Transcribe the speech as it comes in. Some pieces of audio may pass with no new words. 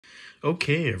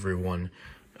Okay, everyone,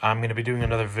 I'm going to be doing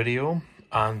another video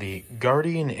on the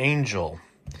Guardian Angel,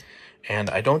 and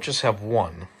I don't just have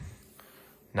one,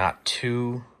 not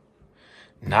two,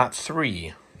 not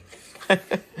three,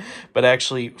 but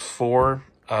actually four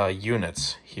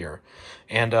units here,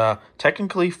 and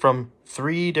technically from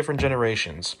three different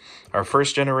generations. Our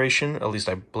first generation, at least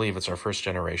I believe it's our first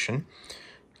generation,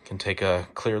 you can take a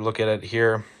clear look at it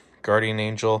here, Guardian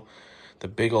Angel, the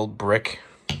big old brick.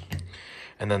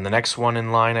 And then the next one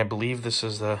in line, I believe this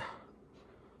is the,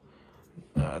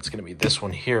 it's going to be this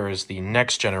one here, is the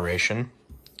next generation,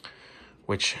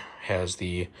 which has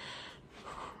the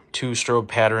two strobe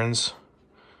patterns.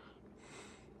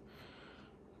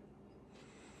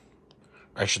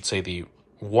 I should say the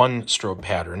one strobe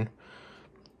pattern.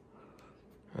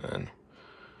 And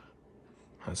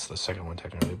that's the second one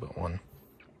technically, but one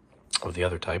of the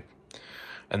other type.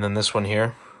 And then this one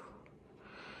here,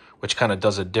 which kind of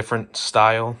does a different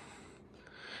style.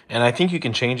 And I think you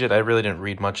can change it. I really didn't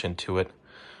read much into it.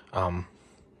 But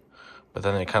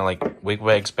then it kind of like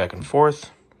wig-wags back and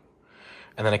forth.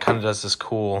 And then it kind of does this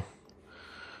cool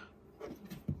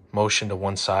motion to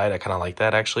one side. I kind of like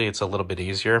that, actually. It's a little bit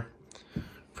easier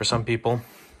for some people.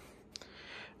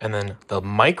 And then the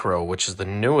Micro, which is the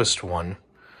newest one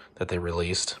that they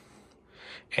released.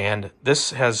 And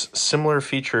this has similar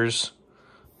features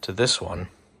to this one.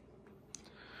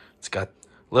 It's got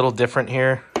a little different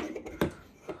here.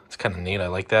 It's kind of neat. I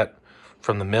like that.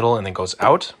 From the middle and then goes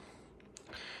out.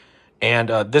 And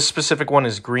this specific one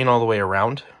is green all the way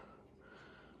around.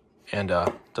 And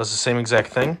does the same exact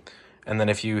thing. And then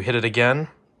if you hit it again,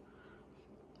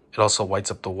 it also lights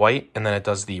up the white. And then it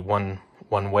does the one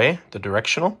way, the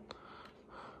directional.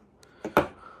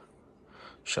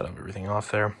 Shut up everything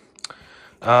off there.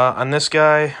 On this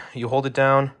guy, you hold it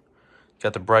down.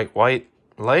 Got the bright white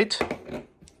light.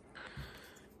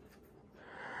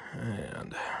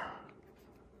 And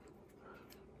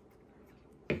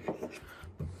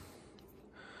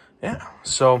yeah,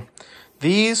 so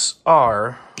these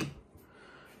are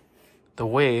the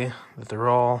way that they're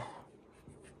all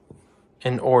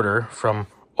in order from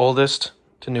oldest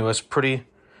to newest. Pretty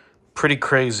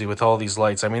crazy with all these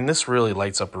lights. I mean, this really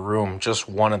lights up a room, just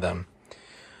one of them.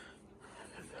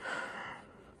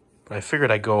 But I figured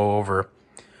I'd go over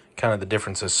kind of the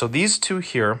differences. So these two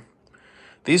here,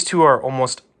 these two are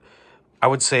almost, I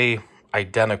would say,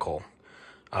 identical.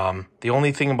 The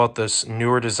only thing about this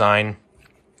newer design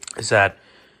is that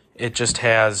it just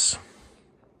has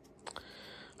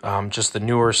just the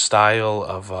newer style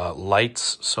of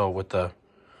lights. So with the,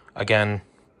 again,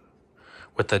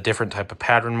 with the different type of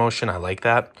pattern motion, I like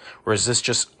that. Whereas this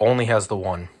just only has the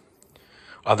one,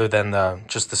 other than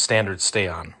just the standard stay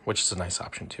on, which is a nice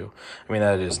option too. I mean,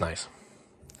 that is nice.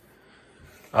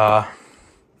 And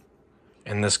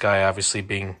this guy obviously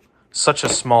being such a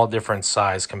small different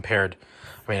size compared,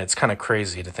 I mean, it's kind of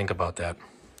crazy to think about that.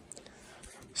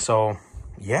 So,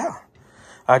 yeah.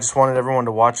 I just wanted everyone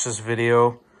to watch this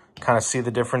video, kind of see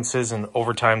the differences and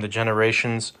over time the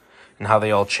generations and how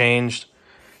they all changed.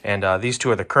 And these two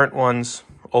are the current ones,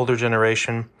 older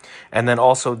generation. And then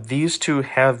also these two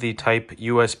have the type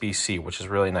USB-C, which is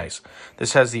really nice.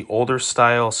 This has the older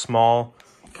style, small,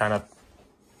 kind of,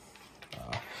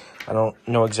 I don't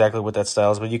know exactly what that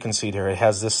style is, but you can see it here. It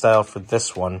has this style for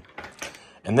this one.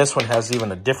 And this one has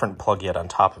even a different plug yet on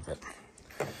top of it.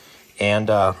 And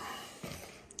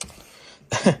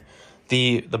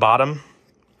the bottom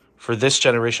for this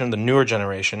generation, the newer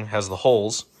generation, has the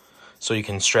holes so you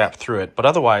can strap through it. But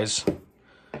otherwise,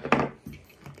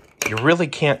 you really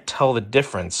can't tell the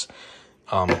difference.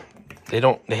 They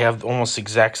have almost the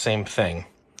exact same thing.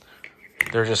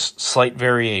 They're just slight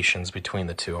variations between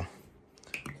the two.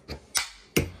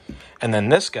 And then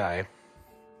this guy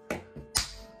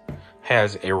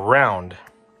has a round,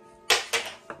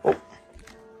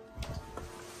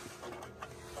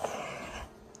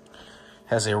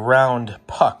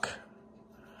 puck.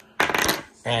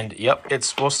 And yep, it's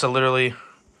supposed to literally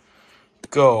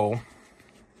go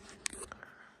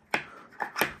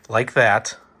like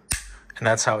that. And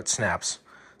that's how it snaps.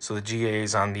 So the GA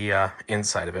is on the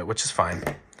inside of it, which is fine.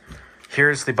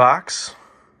 Here's the box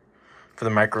for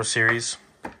the Micro series.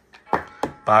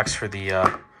 Box for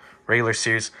the regular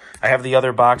series. I have the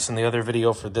other box in the other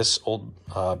video for this old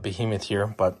behemoth here,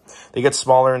 but they get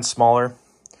smaller and smaller.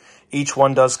 Each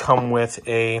one does come with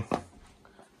a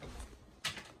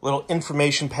little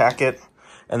information packet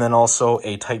and then also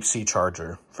a Type-C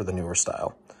charger for the newer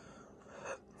style.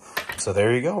 So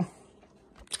there you go.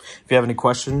 If you have any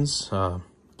questions,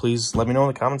 please let me know in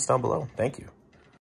the comments down below. Thank you.